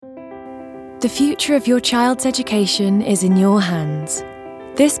The future of your child's education is in your hands.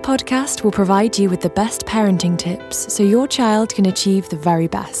 This podcast will provide you with the best parenting tips so your child can achieve the very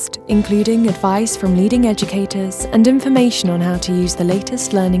best, including advice from leading educators and information on how to use the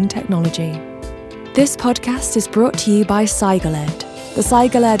latest learning technology. This podcast is brought to you by CyGLED. The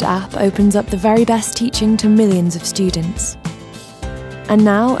CyGLED app opens up the very best teaching to millions of students. And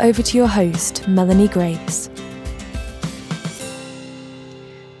now over to your host, Melanie Grace.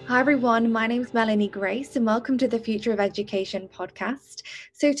 Hi everyone, my name is Melanie Grace and welcome to the Future of Education podcast.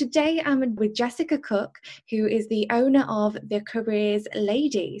 So today I'm with Jessica Cook, who is the owner of The Careers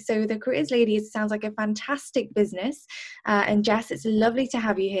Lady. So The Careers Lady sounds like a fantastic business. And Jess, it's lovely to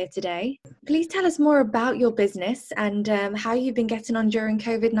have you here today. Please tell us more about your business and how you've been getting on during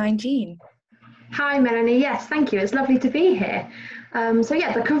COVID-19. Hi Melanie, yes, thank you. It's lovely to be here.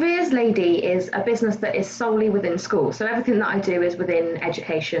 The Careers Lady is a business that is solely within schools. So everything that I do is within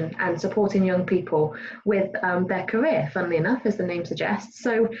education and supporting young people with their career, funnily enough, as the name suggests.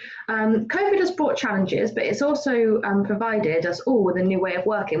 So COVID has brought challenges, but it's also provided us all with a new way of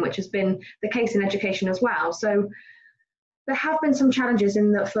working, which has been the case in education as well. So there have been some challenges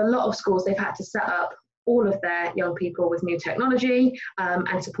in that for a lot of schools, they've had to set up all of their young people with new technology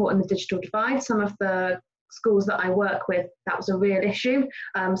and supporting the digital divide. Some of the schools that I work with, that was a real issue.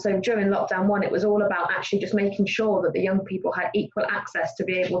 So during lockdown 1, it was all about actually just making sure that the young people had equal access to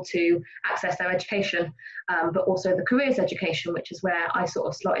be able to access their education, but also the careers education, which is where I sort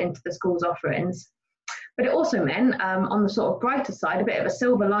of slot into the school's offerings. But it also meant, on the sort of brighter side, a bit of a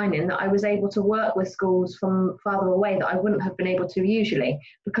silver lining, that I was able to work with schools from farther away that I wouldn't have been able to usually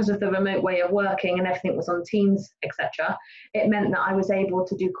because of the remote way of working and everything was on Teams, etc. It meant that I was able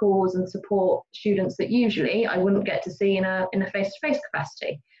to do calls and support students that usually I wouldn't get to see in a face-to-face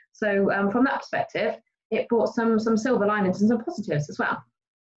capacity. So from that perspective, it brought some silver linings and some positives as well.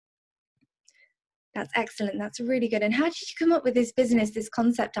 That's excellent. That's really good. And how did you come up with this business, this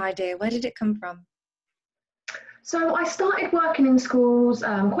concept idea? Where did it come from? So I started working in schools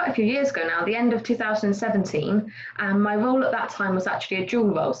quite a few years ago now, the end of 2017, and my role at that time was actually a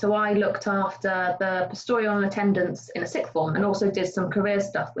dual role. So I looked after the pastoral and attendance in a sixth form and also did some career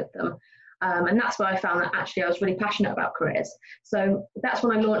stuff with them. And that's where I found that actually I was really passionate about careers. So that's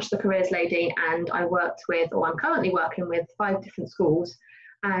when I launched The Careers Lady, and I worked with, or I'm currently working with, 5 different schools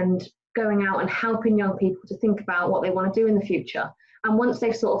and going out and helping young people to think about what they want to do in the future. And once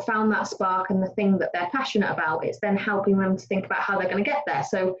they've sort of found that spark and the thing that they're passionate about, it's then helping them to think about how they're going to get there.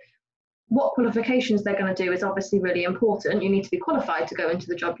 So what qualifications they're going to do is obviously really important. You need to be qualified to go into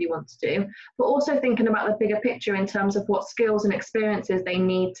the job you want to do, but also thinking about the bigger picture in terms of what skills and experiences they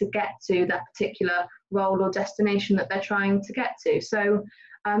need to get to that particular role or destination that they're trying to get to. So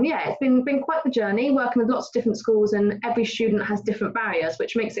it's been quite the journey working with lots of different schools, and every student has different barriers,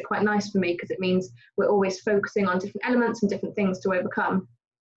 which makes it quite nice for me because it means we're always focusing on different elements and different things to overcome.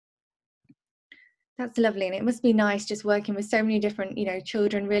 That's lovely. And it must be nice just working with so many different,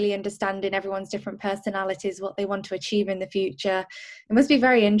 children, really understanding everyone's different personalities, what they want to achieve in the future. It must be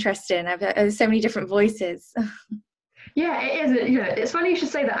very interesting. There's so many different voices. Yeah, it is. It's funny you should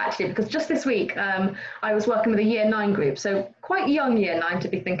say that actually, because just this week I was working with a year 9 group, so quite young year 9 to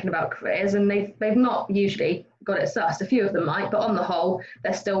be thinking about careers, and they've not usually got it sussed. A few of them might, but on the whole,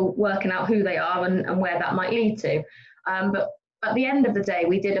 they're still working out who they are and where that might lead to. But at the end of the day,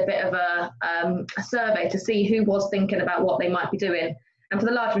 we did a bit of a survey to see who was thinking about what they might be doing. And for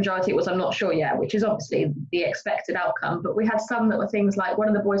the large majority, it was I'm not sure yet, which is obviously the expected outcome. But we had some that were things like one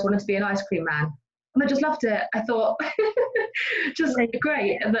of the boys wanted to be an ice cream man. And I just loved it. I thought, just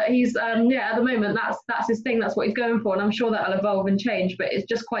great. And that he's, at the moment, that's his thing. That's what he's going for. And I'm sure that'll evolve and change. But it's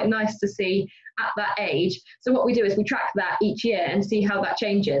just quite nice to see at that age. So what we do is we track that each year and see how that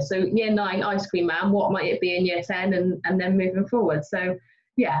changes. So year 9, ice cream man, what might it be in year 10 and then moving forward. So,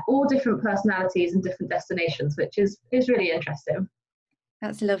 all different personalities and different destinations, which is really interesting.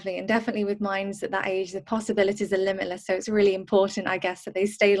 That's lovely. And definitely with minds at that age, the possibilities are limitless. So it's really important, I guess, that they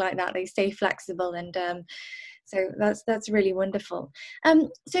stay like that, they stay flexible. And so that's really wonderful.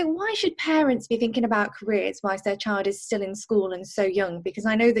 So why should parents be thinking about careers whilst their child is still in school and so young? Because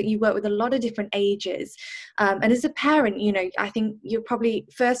I know that you work with a lot of different ages. And as a parent, I think your probably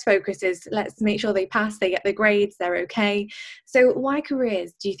first focus is let's make sure they pass, they get the grades, they're okay. So why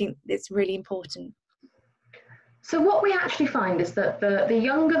careers do you think it's really important? So what we actually find is that the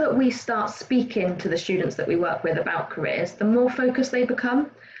younger that we start speaking to the students that we work with about careers, the more focused they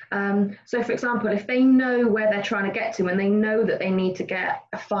become. So for example, if they know where they're trying to get to and they know that they need to get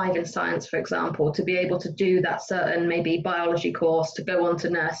a 5 in science, for example, to be able to do that certain maybe biology course to go on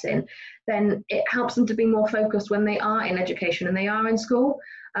to nursing, then it helps them to be more focused when they are in education and they are in school.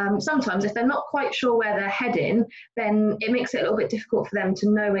 sometimes if they're not quite sure where they're heading, then it makes it a little bit difficult for them to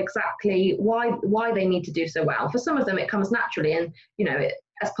know exactly why they need to do so well. For some of them, it comes naturally, and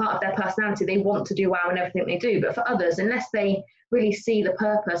as part of their personality, they want to do well in everything they do. But for others, unless they really see the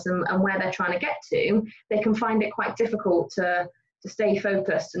purpose and where they're trying to get to, they can find it quite difficult to stay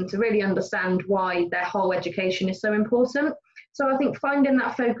focused and to really understand why their whole education is so important. So I think finding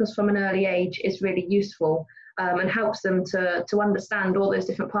that focus from an early age is really useful, and helps them to understand all those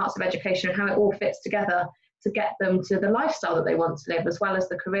different parts of education and how it all fits together to get them to the lifestyle that they want to live, as well as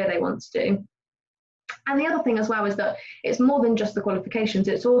the career they want to do. And the other thing as well is that it's more than just the qualifications.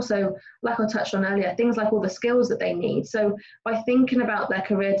 It's also, like I touched on earlier, things like all the skills that they need. So by thinking about their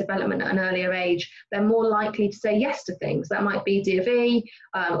career development at an earlier age, they're more likely to say yes to things. That might be D&V,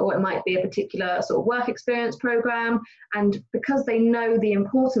 or it might be a particular sort of work experience program. And because they know the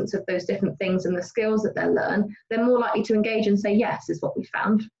importance of those different things and the skills that they'll learn, they're more likely to engage and say yes, is what we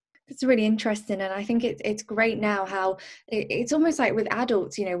found. It's really interesting, and I think it's great now how it's almost like with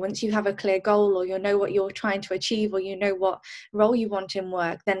adults, once you have a clear goal, or what you're trying to achieve, or what role you want in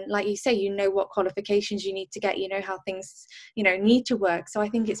work, then like you say, what qualifications you need to get, how things need to work. So I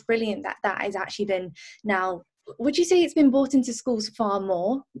think it's brilliant that has actually been now. Would you say it's been brought into schools far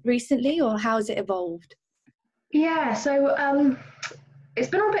more recently, or how has it evolved? Yeah, so it's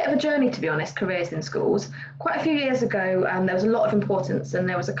been a bit of a journey, to be honest, careers in schools. Quite a few years ago, there was a lot of importance, and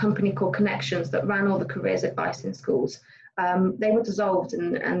there was a company called Connections that ran all the careers advice in schools. They were dissolved,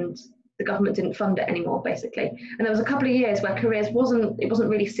 and the government didn't fund it anymore, basically. And there was a couple of years where careers wasn't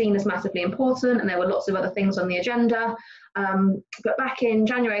really seen as massively important, and there were lots of other things on the agenda. But back in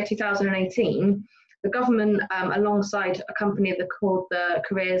January 2018, the government, alongside a company called the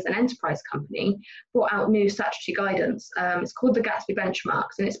Careers and Enterprise Company, brought out new statutory guidance. It's called the Gatsby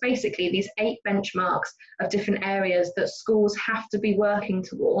Benchmarks, and it's basically these 8 benchmarks of different areas that schools have to be working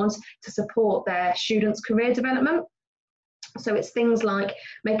towards to support their students' career development. So it's things like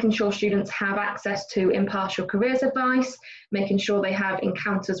making sure students have access to impartial careers advice, making sure they have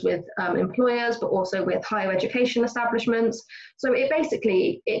encounters with employers, but also with higher education establishments. So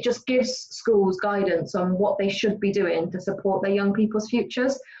it just gives schools guidance on what they should be doing to support their young people's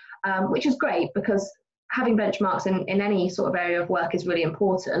futures, which is great, because having benchmarks in any sort of area of work is really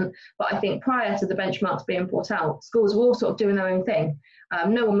important. But I think prior to the benchmarks being brought out, schools were all sort of doing their own thing.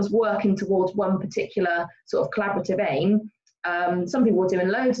 No one was working towards one particular sort of collaborative aim. Some people were doing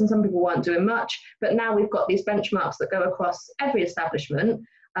loads and some people weren't doing much, but now we've got these benchmarks that go across every establishment.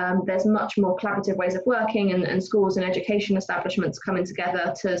 There's much more collaborative ways of working, and schools and education establishments coming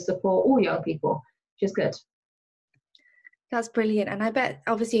together to support all young people, which is good. That's brilliant. And I bet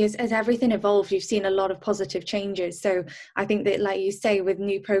obviously as everything evolved, you've seen a lot of positive changes. So I think that, like you say, with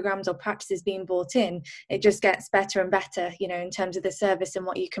new programs or practices being brought in, it just gets better and better, in terms of the service and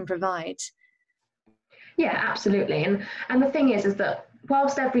what you can provide. Yeah, absolutely. And the thing is that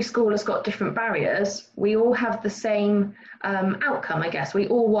whilst every school has got different barriers, we all have the same outcome, I guess. We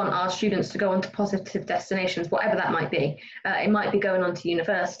all want our students to go on to positive destinations, whatever that might be. It might be going on to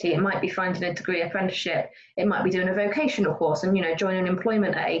university, it might be finding a degree apprenticeship, it might be doing a vocational course and, joining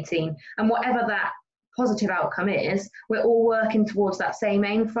employment at 18. And whatever that positive outcome is, we're all working towards that same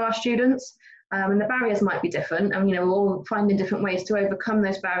aim for our students. And the barriers might be different, and, we're all finding different ways to overcome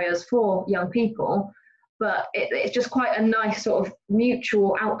those barriers for young people. But it's just quite a nice sort of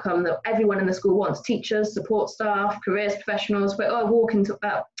mutual outcome that everyone in the school wants. Teachers, support staff, careers professionals, we're all working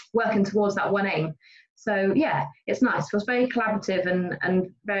towards that one aim. So yeah, it's nice. It feels very collaborative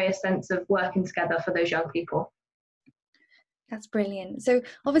and very a sense of working together for those young people. That's brilliant. So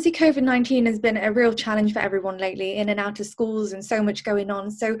obviously COVID-19 has been a real challenge for everyone lately, in and out of schools and so much going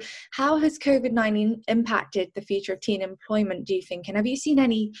on. So how has COVID-19 impacted the future of teen employment, do you think? And have you seen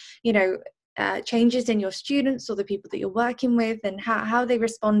any, changes in your students or the people that you're working with, and how they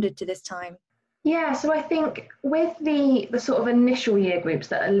responded to this time? Yeah, so I think with the sort of initial year groups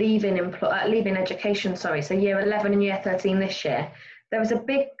that are leaving education, so year 11 and year 13 this year, there was a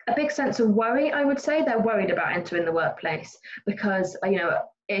big sense of worry, I would say. They're worried about entering the workplace because,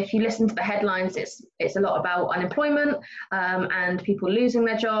 if you listen to the headlines, it's a lot about unemployment and people losing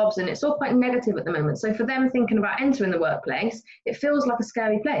their jobs, and it's all quite negative at the moment. So for them thinking about entering the workplace, it feels like a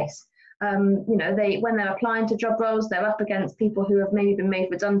scary place. When they're applying to job roles, they're up against people who have maybe been made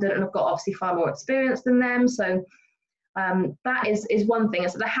redundant and have got obviously far more experience than them. So that is one thing.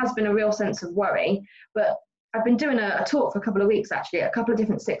 So there has been a real sense of worry. But I've been doing a talk for a couple of weeks, actually, at a couple of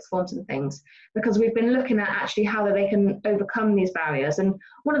different sixth forms and things, because we've been looking at actually how they can overcome these barriers. And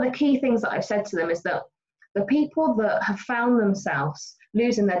one of the key things that I've said to them is that the people that have found themselves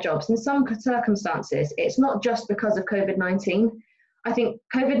losing their jobs in some circumstances, it's not just because of COVID-19. I think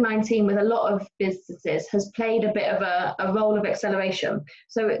COVID-19 with a lot of businesses has played a bit of a role of acceleration.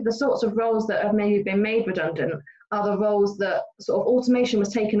 So the sorts of roles that have maybe been made redundant are the roles that sort of automation was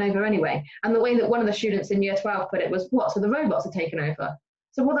taken over anyway. And the way that one of the students in year 12 put it was, what, so the robots are taken over?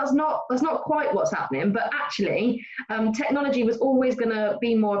 So well, that's not quite what's happening, but actually technology was always going to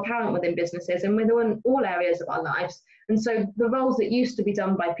be more apparent within businesses and within all areas of our lives. And so the roles that used to be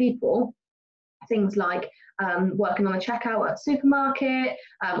done by people, things like working on a checkout at a supermarket,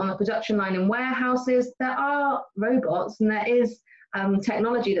 on the production line in warehouses, there are robots and there is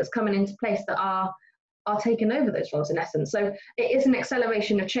technology that's coming into place that are taking over those roles in essence. So it is an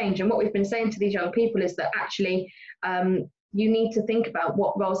acceleration of change. And what we've been saying to these young people is that actually you need to think about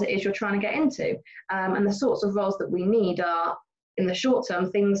what roles it is you're trying to get into. And the sorts of roles that we need are, in the short term,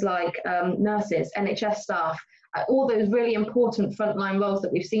 things like nurses, NHS staff, all those really important frontline roles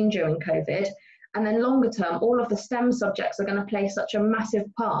that we've seen during COVID. And then longer term, all of the STEM subjects are going to play such a massive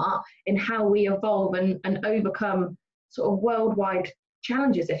part in how we evolve and overcome sort of worldwide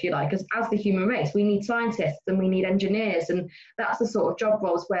challenges, if you like, as the human race. We need scientists and we need engineers. And that's the sort of job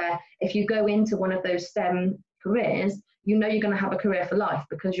roles where if you go into one of those STEM careers, you know you're going to have a career for life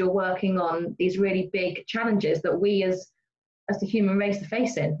because you're working on these really big challenges that we as the human race are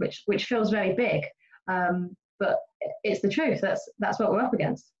facing, which feels very big. But it's the truth. That's what we're up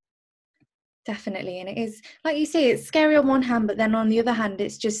against. Definitely. And it is, like you say, it's scary on one hand, but then on the other hand,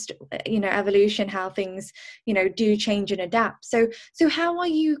 it's just, evolution, how things, do change and adapt. So how are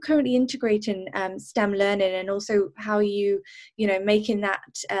you currently integrating STEM learning, and also how are you, making that,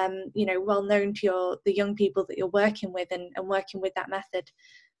 well known to the young people that you're working with and working with that method?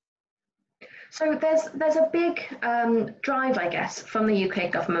 So there's a big drive, I guess, from the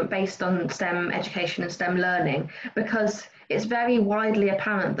UK government based on STEM education and STEM learning, because it's very widely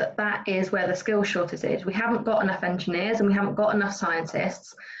apparent that is where the skill shortage is. We haven't got enough engineers and we haven't got enough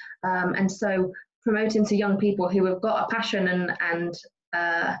scientists. And so promoting to young people who have got a passion and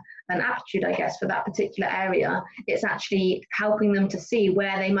an aptitude, I guess, for that particular area, it's actually helping them to see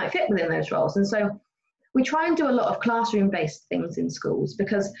where they might fit within those roles. And so we try and do a lot of classroom-based things in schools,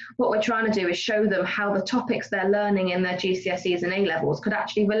 because what we're trying to do is show them how the topics they're learning in their GCSEs and A-levels could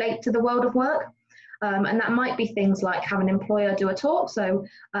actually relate to the world of work. And that might be things like have an employer do a talk. So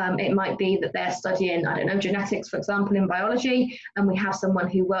it might be that they're studying, genetics, for example, in biology, and we have someone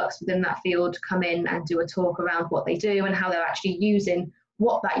who works within that field come in and do a talk around what they do and how they're actually using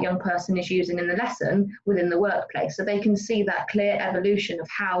what that young person is using in the lesson within the workplace. So they can see that clear evolution of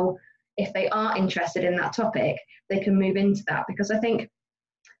how, if they are interested in that topic, they can move into that. Because I think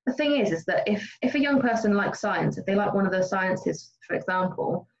the thing is that if a young person likes science, if they like one of the sciences, for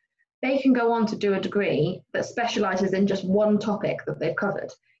example, they can go on to do a degree that specialises in just one topic that they've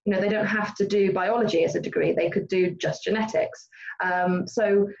covered. They don't have to do biology as a degree, they could do just genetics.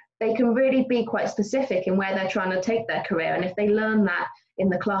 So they can really be quite specific in where they're trying to take their career. And if they learn that in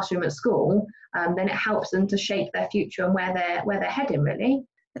the classroom at school, then it helps them to shape their future and where they're heading, really.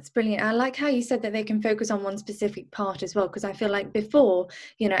 That's brilliant. I like how you said that they can focus on one specific part as well, because I feel like before,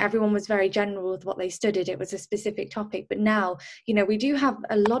 everyone was very general with what they studied. It was a specific topic. But now, we do have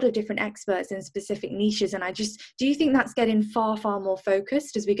a lot of different experts in specific niches. And do you think that's getting far, far more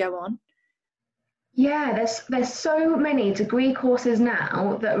focused as we go on? Yeah, there's so many degree courses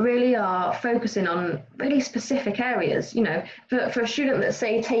now that really are focusing on really specific areas. For a student that's,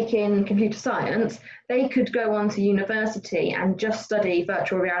 say, taking computer science, they could go on to university and just study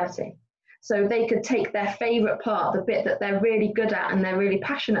virtual reality. So they could take their favourite part, the bit that they're really good at and they're really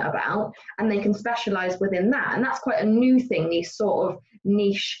passionate about, and they can specialise within that. And that's quite a new thing, these sort of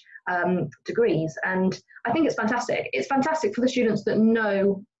niche degrees. And I think it's fantastic. It's fantastic for the students that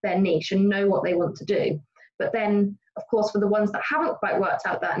know their niche and know what they want to do. But then, of course, for the ones that haven't quite worked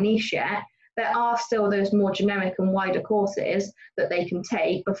out that niche yet, there are still those more generic and wider courses that they can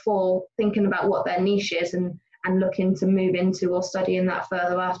take before thinking about what their niche is and looking to move into or studying that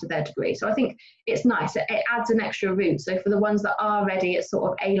further after their degree. So I think it's nice. It adds an extra route. So for the ones that are ready at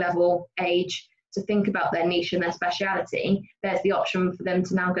sort of A-level age to think about their niche and their speciality, there's the option for them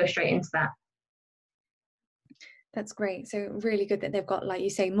to now go straight into that. That's great. So really good that they've got, like you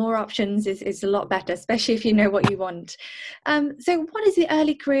say, more options is a lot better, especially if you know what you want. So what is the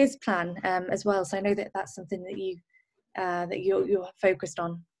early careers plan as well? So I know that that's something that you're focused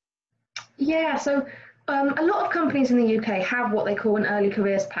on. Yeah, so a lot of companies in the UK have what they call an early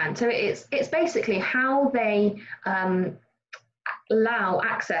careers plan. So it's basically how they allow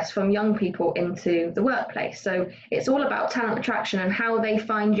access from young people into the workplace. So it's all about talent attraction and how they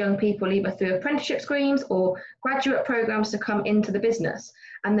find young people either through apprenticeship schemes or graduate programs to come into the business,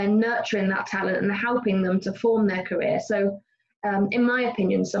 and then nurturing that talent and helping them to form their career. So in my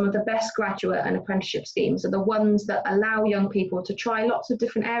opinion, some of the best graduate and apprenticeship schemes are the ones that allow young people to try lots of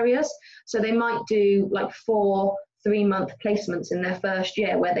different areas. So they might do like 4 3-month placements in their first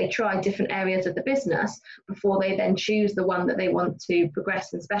year where they try different areas of the business before they then choose the one that they want to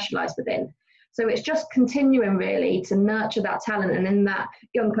progress and specialise within. So it's just continuing really to nurture that talent, and in that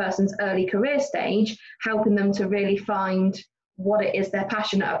young person's early career stage, helping them to really find what it is they're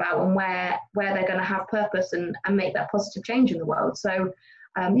passionate about and where they're going to have purpose and make that positive change in the world. So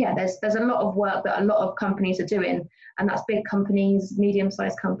there's a lot of work that a lot of companies are doing, and that's big companies,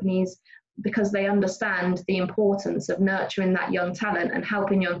 medium-sized companies, because they understand the importance of nurturing that young talent and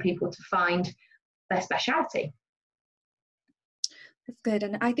helping young people to find their speciality. That's good.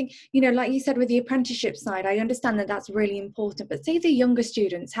 And I think, like you said, with the apprenticeship side, I understand that that's really important. But say the younger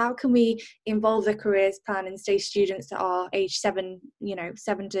students, how can we involve the careers plan and say students that are age 7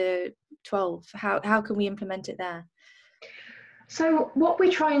 to 12? How can we implement it there? So what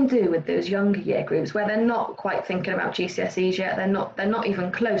we try and do with those younger year groups, where they're not quite thinking about GCSEs yet, they're not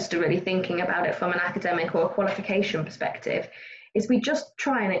even close to really thinking about it from an academic or a qualification perspective, is we just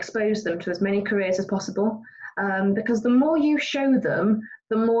try and expose them to as many careers as possible. Because the more you show them,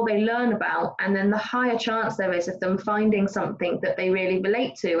 the more they learn about, and then the higher chance there is of them finding something that they really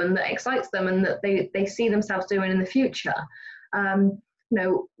relate to and that excites them and that they see themselves doing in the future.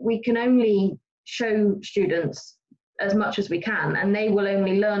 We can only show students as much as we can, and they will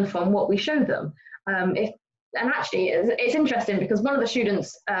only learn from what we show them. It's interesting because one of the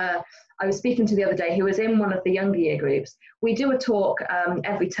students I was speaking to the other day, who was in one of the younger year groups, we do a talk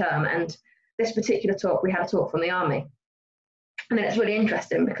every term, and this particular talk, we had a talk from the army. And then it's really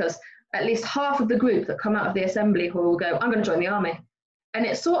interesting because at least half of the group that come out of the assembly hall will go, I'm going to join the army. And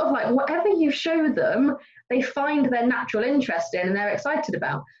it's sort of like whatever you show them, they find their natural interest in and they're excited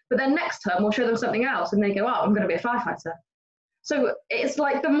about. But then next term, we'll show them something else and they go, I'm going to be a firefighter. So it's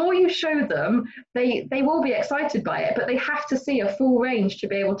like the more you show them, they will be excited by it, but they have to see a full range to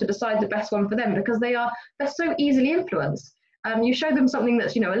be able to decide the best one for them, because they're so easily influenced. You show them something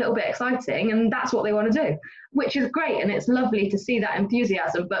that's, a little bit exciting, and that's what they want to do, which is great. And it's lovely to see that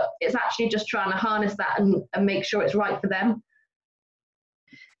enthusiasm, but it's actually just trying to harness that and make sure it's right for them.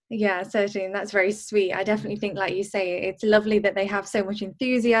 Yeah, certainly. And that's very sweet. I definitely think, like you say, it's lovely that they have so much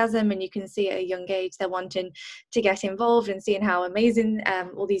enthusiasm, and you can see at a young age they're wanting to get involved and seeing how amazing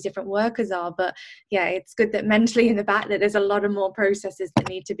all these different workers are. But yeah, it's good that mentally in the back that there's a lot of more processes that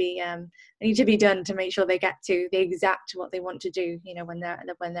need to be done to make sure they get to the exact what they want to do,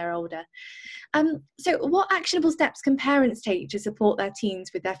 when they're older. So what actionable steps can parents take to support their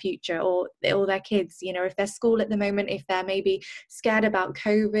teens with their future or their kids? If they're school at the moment, if they're maybe scared about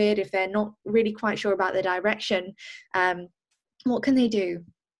COVID, if they're not really quite sure about the direction, what can they do?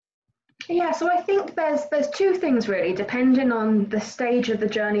 Yeah, so I think there's two things really, depending on the stage of the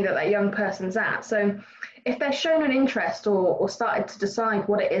journey that young person's at. So if they're shown an interest or started to decide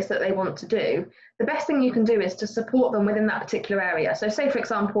what it is that they want to do, the best thing you can do is to support them within that particular area. So say, for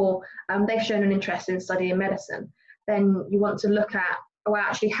example, they've shown an interest in studying medicine, then you want to look at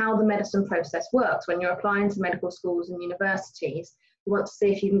how the medicine process works when you're applying to medical schools and universities. You want to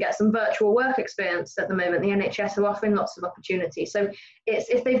see if you can get some virtual work experience. At the moment, the NHS are offering lots of opportunities. So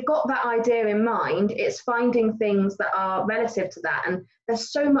if they've got that idea in mind, it's finding things that are relative to that. And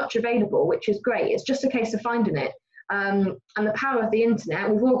there's so much available, which is great. It's just a case of finding it. And the power of the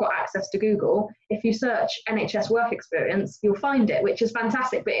internet, we've all got access to Google. If you search NHS work experience, you'll find it, which is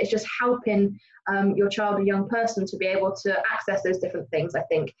fantastic. But it's just helping your child or young person to be able to access those different things, I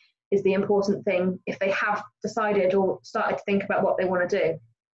think, is the important thing if they have decided or started to think about what they want to do.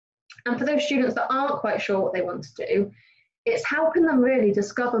 And for those students that aren't quite sure what they want to do, it's helping them really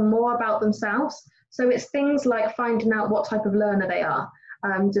discover more about themselves. So it's things like finding out what type of learner they are.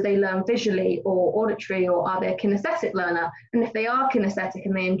 Do they learn visually or auditory, or are they a kinesthetic learner? And if they are kinesthetic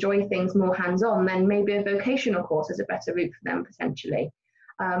and they enjoy things more hands-on, then maybe a vocational course is a better route for them potentially.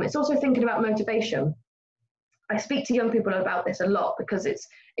 It's also thinking about motivation. I speak to young people about this a lot because it's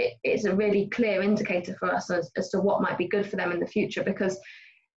a really clear indicator for us as to what might be good for them in the future, because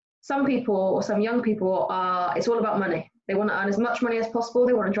some people or some young people it's all about money. They want to earn as much money as possible.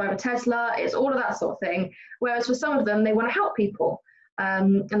 They want to drive a Tesla. It's all of that sort of thing. Whereas for some of them, they want to help people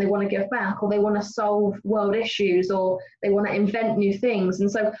and they want to give back, or they want to solve world issues, or they want to invent new things. And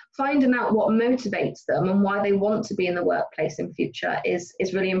so finding out what motivates them and why they want to be in the workplace in future is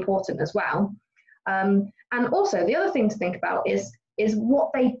really important as well. And also the other thing to think about is what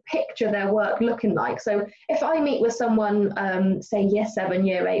they picture their work looking like. So if I meet with someone, say year 7,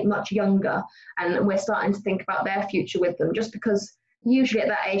 year 8, much younger, and we're starting to think about their future with them, just because usually at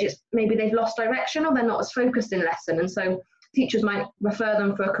that age, it's maybe they've lost direction or they're not as focused in lesson. And so teachers might refer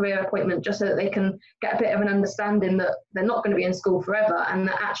them for a career appointment just so that they can get a bit of an understanding that they're not going to be in school forever, and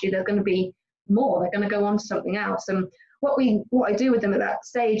that actually there's going to be more, they're going to go on to something else. And what I do with them at that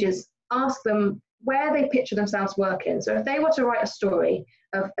stage is ask them where they picture themselves working. So if they were to write a story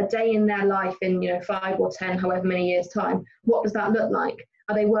of a day in their life in 5 or 10, however many years time, what does that look like?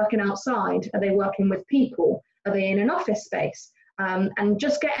 Are they working outside? Are they working with people? Are they in an office space? And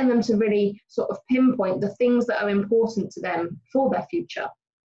just getting them to really sort of pinpoint the things that are important to them for their future,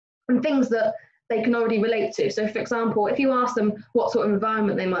 and things that they can already relate to. So for example, if you ask them what sort of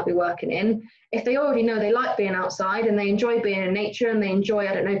environment they might be working in, if they already know they like being outside and they enjoy being in nature and they enjoy,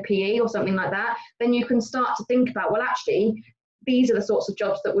 I don't know, PE or something like that, then you can start to think about, well, actually, these are the sorts of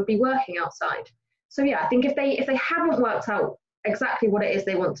jobs that would be working outside. So yeah, I think if they haven't worked out exactly what it is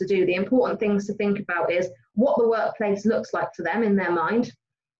they want to do, the important things to think about is what the workplace looks like for them in their mind,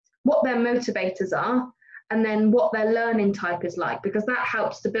 what their motivators are, and then what their learning type is like, because that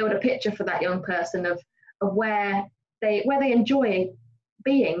helps to build a picture for that young person of where they enjoy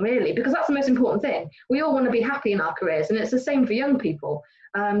being, really, because that's the most important thing. We all want to be happy in our careers, and it's the same for young people.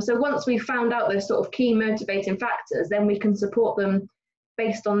 So once we've found out those sort of key motivating factors, then we can support them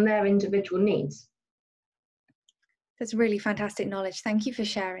based on their individual needs. That's really fantastic knowledge. Thank you for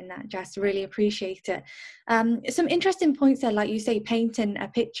sharing that, Jess. Really appreciate it. Some interesting points there, like you say, painting a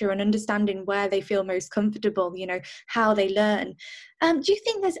picture and understanding where they feel most comfortable, how they learn. Do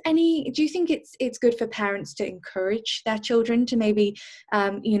you think it's good for parents to encourage their children to maybe,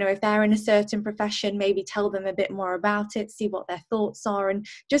 if they're in a certain profession, maybe tell them a bit more about it, see what their thoughts are, and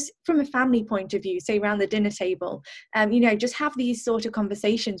just from a family point of view, say around the dinner table, just have these sort of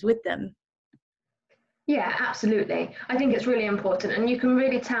conversations with them? Yeah, absolutely. I think it's really important, and you can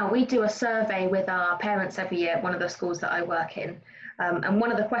really tell. We do a survey with our parents every year at one of the schools that I work in, and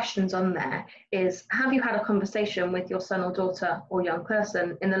one of the questions on there is, have you had a conversation with your son or daughter or young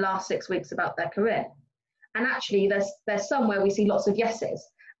person in the last 6 weeks about their career? And actually there's some where we see lots of yeses,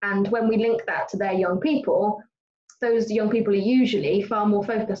 and when we link that to their young people, those young people are usually far more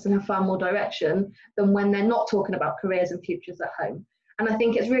focused and have far more direction than when they're not talking about careers and futures at home. And I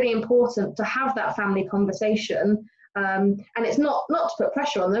think it's really important to have that family conversation. And it's not to put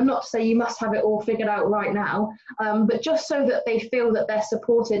pressure on them, not to say you must have it all figured out right now, but just so that they feel that they're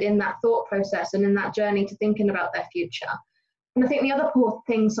supported in that thought process and in that journey to thinking about their future. And I think the other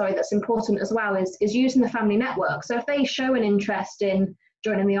thing, that's important as well is using the family network. So if they show an interest in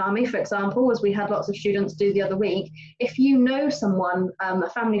joining the army, for example, as we had lots of students do the other week, if you know someone, a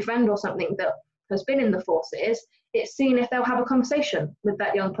family friend or something that has been in the forces, it's seeing if they'll have a conversation with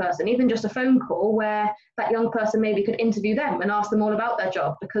that young person, even just a phone call where that young person maybe could interview them and ask them all about their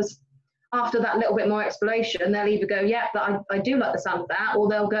job, because after that little bit more exploration, they'll either go, yeah, I do like the sound of that, or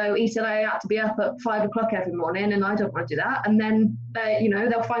they'll go, ETLA, I have to be up at 5 o'clock every morning and I don't want to do that. And then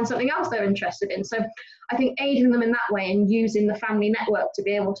they'll find something else they're interested in. So I think aiding them in that way and using the family network to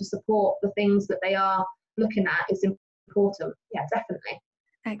be able to support the things that they are looking at is important. Yeah, definitely.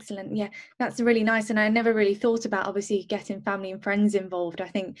 Excellent. Yeah, that's really nice. And I never really thought about obviously getting family and friends involved. I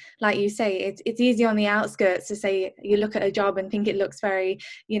think, like you say, it's easy on the outskirts to say you look at a job and think it looks very,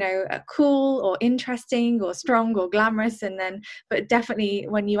 cool or interesting or strong or glamorous. And then, but definitely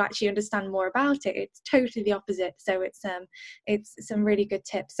when you actually understand more about it, it's totally the opposite. So it's some really good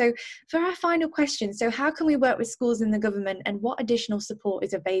tips. So for our final question, so how can we work with schools and the government, and what additional support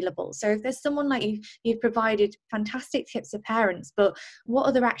is available? So if there's someone like you've provided fantastic tips to parents, but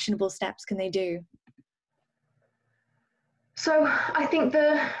what other actionable steps can they do? So I think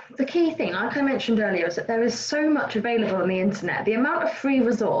the key thing, like I mentioned earlier, is that there is so much available on the internet. The amount of free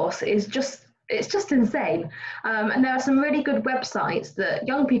resource is just insane. And there are some really good websites that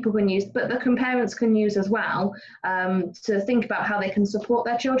young people can use, but that parents can use as well, to think about how they can support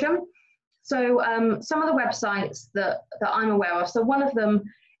their children. So some of the websites that I'm aware of, so one of them,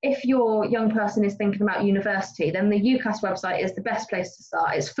 if your young person is thinking about university, then the UCAS website is the best place to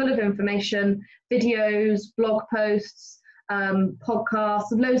start. It's full of information, videos, blog posts, podcasts,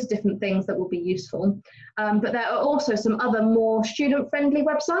 loads of different things that will be useful. But there are also some other more student-friendly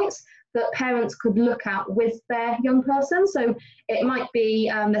websites that parents could look at with their young person. So it might be,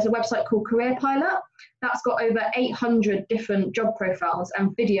 there's a website called Career Pilot. That's got over 800 different job profiles and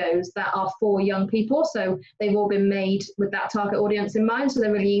videos that are for young people. So they've all been made with that target audience in mind. So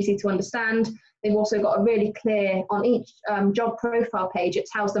they're really easy to understand. They've also got a really clear, on each job profile page, it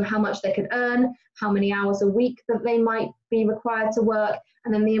tells them how much they could earn, how many hours a week that they might be required to work.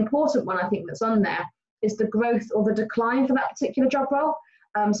 And then the important one I think that's on there is the growth or the decline for that particular job role.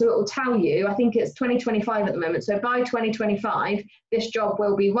 So it will tell you, I think it's 2025 at the moment. So by 2025, this job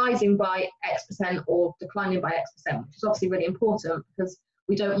will be rising by X% or declining by X%, which is obviously really important because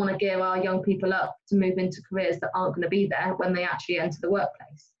we don't want to gear our young people up to move into careers that aren't going to be there when they actually enter the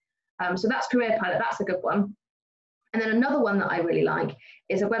workplace. So that's Career Pilot, that's a good one. And then another one that I really like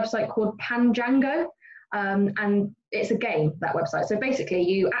is a website called Panjango. And it's a game, that website. So basically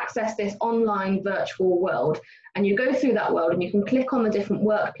you access this online virtual world and you go through that world and you can click on the different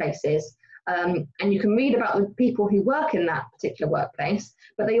workplaces and you can read about the people who work in that particular workplace,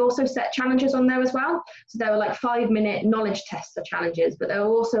 but they also set challenges on there as well. So there are like 5-minute knowledge tester challenges, but there are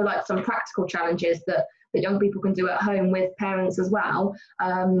also like some practical challenges that young people can do at home with parents as well.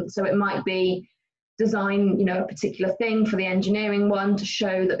 So it might be design, a particular thing for the engineering one to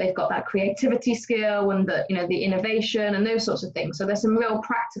show that they've got that creativity skill and that, the innovation and those sorts of things. So there's some real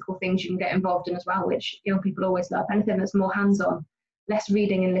practical things you can get involved in as well, which young people always love. Anything that's more hands-on, less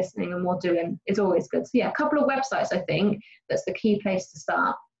reading and listening and more doing is always good. So yeah, a couple of websites, I think that's the key place to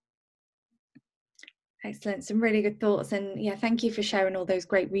start. Excellent. Some really good thoughts. And yeah, thank you for sharing all those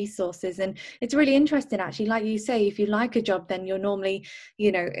great resources. And it's really interesting, actually, like you say, if you like a job, then you're normally,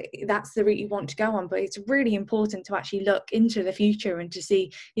 that's the route you want to go on. But it's really important to actually look into the future and to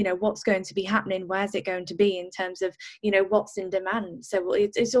see, what's going to be happening, where's it going to be in terms of, what's in demand. So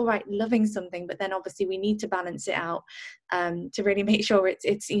it's all right loving something, but then obviously we need to balance it out to really make sure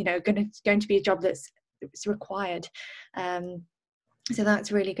it's going to be a job that's required. So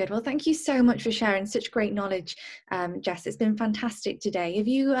that's really good. Well, thank you so much for sharing such great knowledge, Jess. It's been fantastic today. Have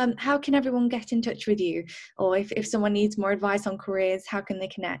you? How can everyone get in touch with you? Or if someone needs more advice on careers, how can they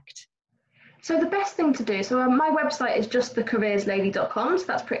connect? So the best thing to do, so my website is just thecareerslady.com, so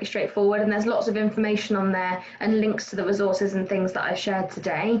that's pretty straightforward, and there's lots of information on there and links to the resources and things that I've shared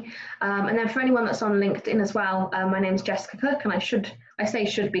today. And then for anyone that's on LinkedIn as well, my name is Jessica Cook, and I say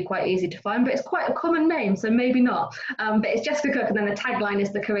should be quite easy to find, but it's quite a common name, so maybe not. But it's Jessica Cook, and then the tagline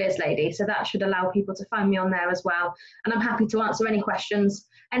is The Careers Lady, so that should allow people to find me on there as well. And I'm happy to answer any questions,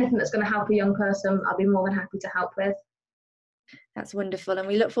 anything that's going to help a young person, I'll be more than happy to help with. That's wonderful, and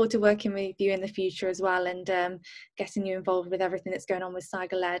we look forward to working with you in the future as well, and getting you involved with everything that's going on with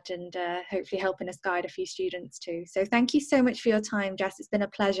SaigerLed, and hopefully helping us guide a few students too. So thank you so much for your time, Jess. It's been a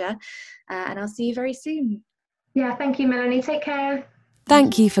pleasure, and I'll see you very soon. Yeah, thank you, Melanie. Take care.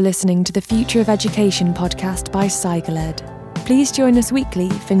 Thank you for listening to the Future of Education podcast by SaigerLed. Please join us weekly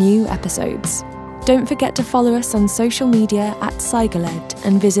for new episodes. Don't forget to follow us on social media at SaigerLed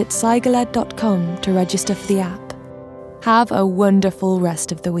and visit saigerled.com to register for the app. Have a wonderful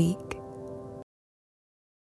rest of the week.